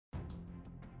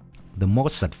the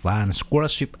most advanced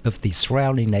warship of the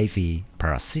Israeli Navy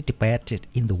participated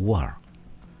in the war.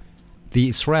 The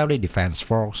Israeli Defense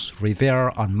Force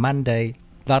revealed on Monday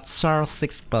that Saar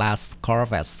 6 class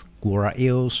corvettes were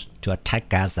used to attack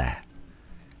Gaza.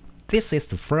 This is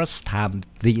the first time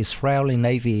the Israeli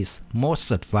Navy's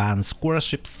most advanced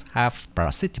warships have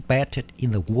participated in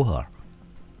the war.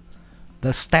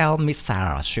 The stealth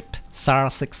missile ship Saar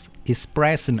 6 is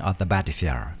present on the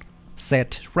battlefield,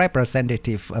 said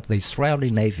representative of the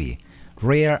Israeli Navy,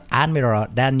 Rear Admiral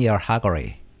Daniel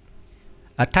Hagari.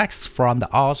 Attacks from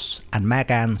the Oz and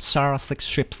Magan Saar 6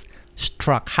 ships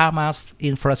struck Hamas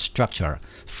infrastructure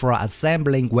for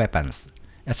assembling weapons,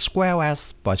 as well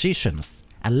as positions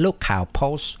and lookout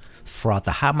posts for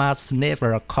the Hamas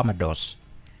naval commandos.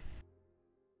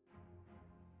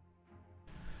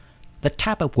 The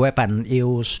type of weapon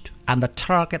used and the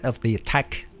target of the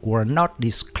attack were not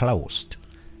disclosed,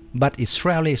 but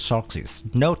Israeli sources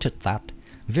noted that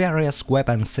various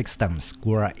weapon systems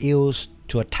were used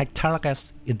to attack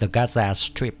targets in the Gaza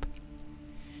Strip.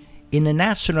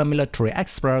 International military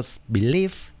experts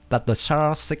believe that the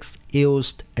Saar 6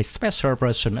 used a special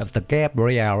version of the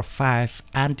Gabriel 5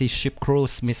 anti-ship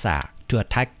cruise missile to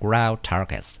attack ground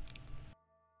targets.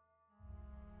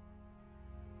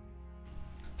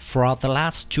 For the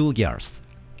last 2 years,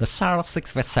 the Saar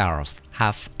 6 vessels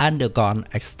have undergone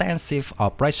extensive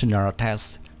operational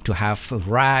tests to have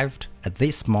arrived at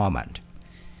this moment.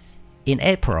 In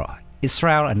April,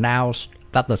 Israel announced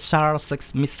that the Saar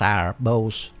 6 missile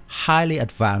boats highly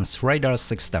advanced radar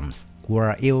systems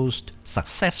were used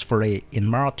successfully in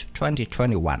March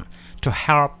 2021 to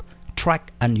help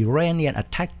track an Iranian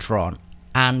attack drone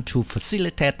and to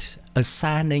facilitate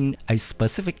assigning a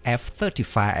specific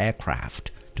F-35 aircraft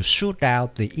to shoot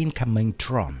down the incoming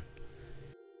drone.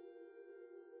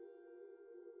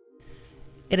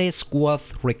 It is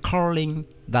worth recalling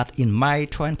that in May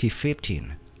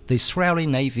 2015, the Israeli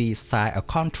Navy signed a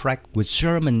contract with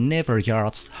German Naval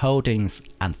Yards Holdings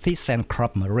and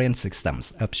ThyssenKrupp Marine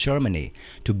Systems of Germany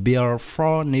to build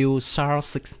 4 new Saar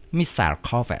 6 missile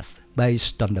corvettes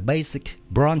based on the basic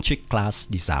Bronze-class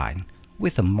design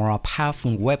with a more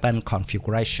powerful weapon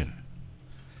configuration.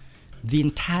 The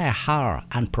entire hull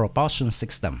and propulsion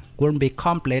system will be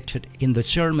completed in the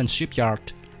German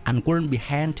shipyard and will be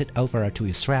handed over to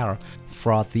Israel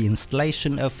for the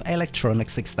installation of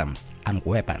electronic systems and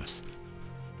weapons.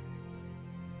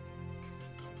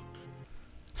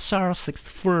 Saar 6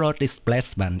 full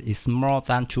displacement is more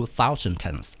than 2,000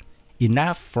 tons,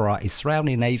 enough for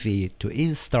Israeli Navy to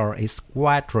install its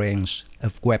wide range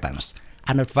of weapons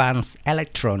and advanced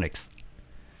electronics.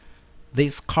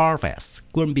 These corvettes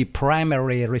will be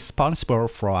primarily responsible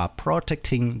for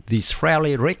protecting the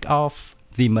Israeli rig off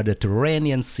the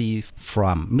Mediterranean Sea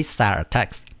from missile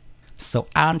attacks, so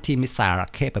anti-missile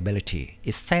capability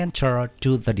is central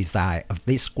to the design of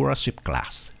this warship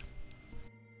class.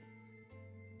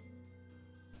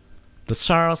 The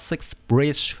Saar 6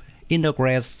 bridge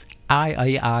integrates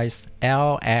IAI's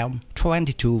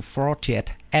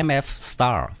LM2248MF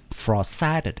Star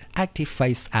four-sided active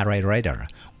phase array radar,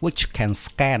 which can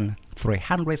scan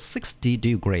 360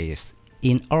 degrees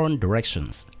in all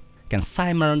directions, can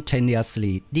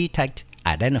simultaneously detect,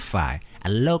 identify,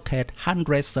 and locate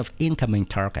hundreds of incoming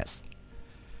targets.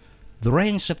 The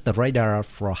range of the radar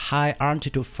for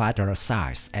high-altitude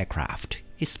fighter-sized aircraft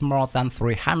is more than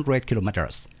 300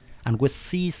 kilometers, and with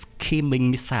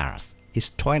sea-skimming missiles is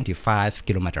 25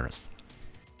 kilometers.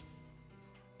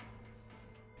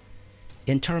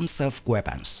 In terms of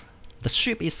weapons, the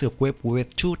ship is equipped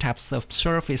with 2 types of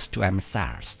surface-to-air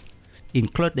missiles,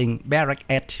 including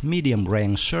Barrack-8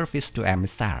 medium-range surface-to-air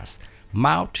missiles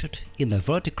mounted in a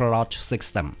vertical launch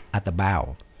system at the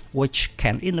bow, which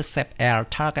can intercept air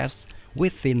targets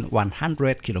within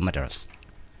 100 kilometers.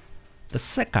 The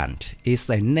second is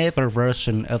a naval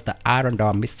version of the Iron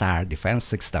Dome missile defense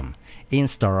system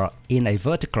installed in a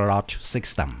vertical launch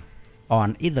system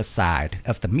on either side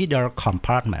of the middle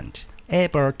compartment,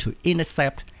 able to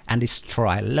intercept and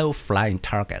destroy low-flying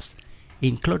targets,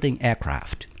 including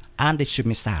aircraft, anti-ship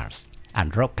missiles,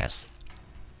 and rockets.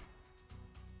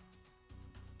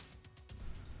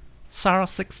 Saar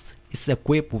 6 is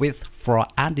equipped with 4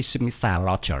 anti-ship missile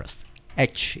launchers,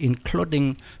 each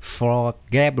including 4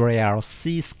 Gabriel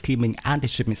sea-skimming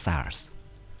anti-ship missiles.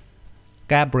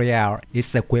 Gabriel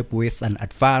is equipped with an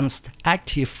advanced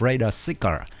active radar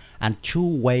seeker and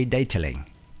two-way detailing.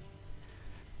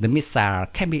 The missile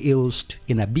can be used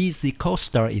in a busy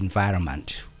coastal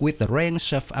environment with a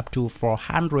range of up to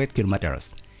 400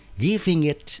 kilometers, giving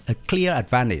it a clear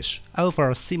advantage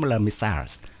over similar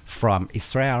missiles from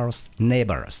Israel's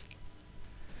neighbors.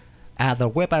 Other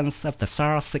weapons of the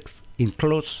Saar-6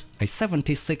 include a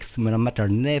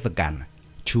 76mm naval gun,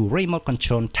 2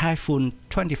 remote-control Typhoon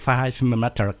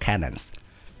 25mm cannons,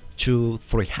 2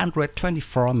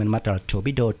 324mm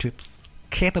torpedo tubes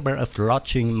capable of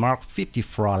launching Mark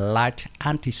 54 light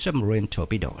anti-submarine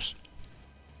torpedoes.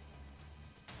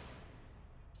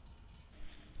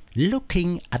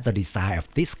 Looking at the design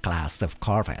of this class of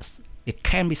corvettes, it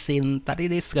can be seen that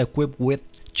it is equipped with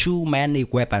too many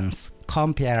weapons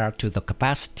compared to the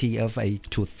capacity of a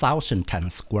 2,000-ton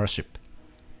warship.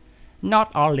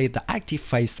 Not only the active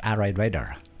phase array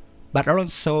radar, but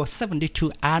also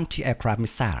 72 anti-aircraft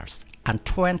missiles and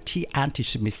 20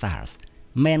 anti-ship missiles,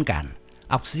 main gun,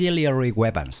 auxiliary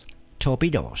weapons,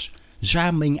 torpedoes,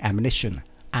 jamming ammunition,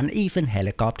 and even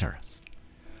helicopters.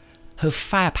 Her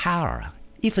firepower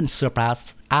even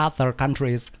surpassed other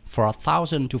countries'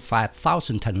 4,000 to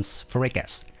 5,000 tons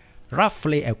frigates,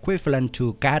 roughly equivalent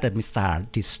to guided missile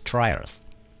destroyers.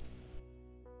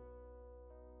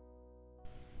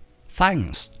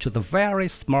 Thanks to the very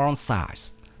small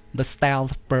size, the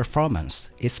stealth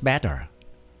performance is better.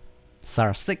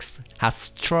 Saar-6 has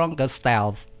stronger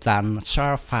stealth than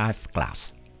Saar-5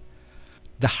 class.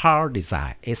 The hull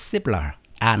design is simpler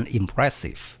and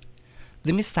impressive.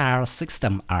 The missile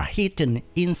systems are hidden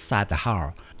inside the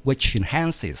hull, which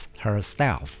enhances her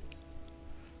stealth.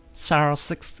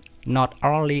 Saar-6 not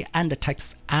only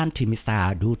undertakes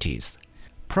anti-missile duties,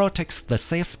 protects the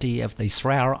safety of the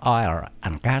Israel oil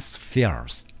and gas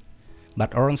fields,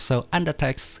 but also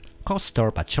undertakes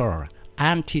coastal patrol,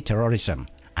 anti-terrorism,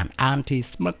 and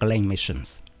anti-smuggling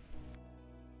missions.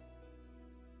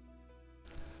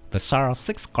 The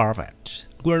Saar-6 corvette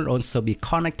will also be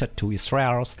connected to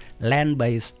Israel's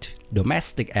land-based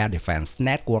domestic air defense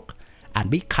network and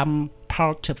become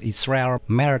part of Israel's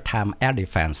maritime air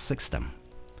defense system.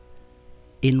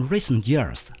 In recent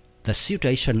years, the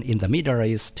situation in the Middle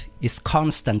East is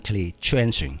constantly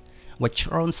changing, which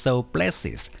also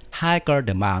places higher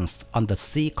demands on the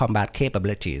sea combat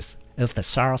capabilities of the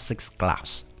Saar-6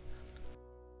 class.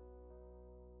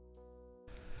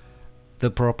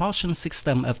 The propulsion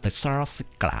system of the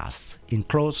Saar-6 class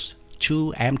includes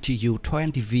 2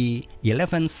 MTU-20V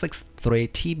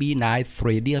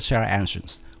 1163TB93 diesel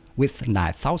engines with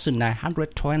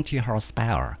 9,920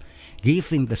 horsepower,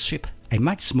 giving the ship a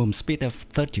maximum speed of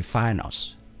 35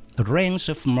 knots, a range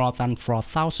of more than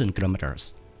 4,000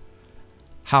 kilometers.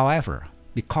 However,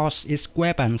 because its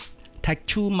weapons take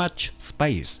too much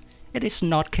space, it is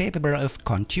not capable of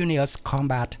continuous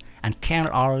combat and can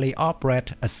only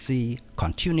operate at sea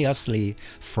continuously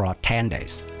for 10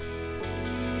 days.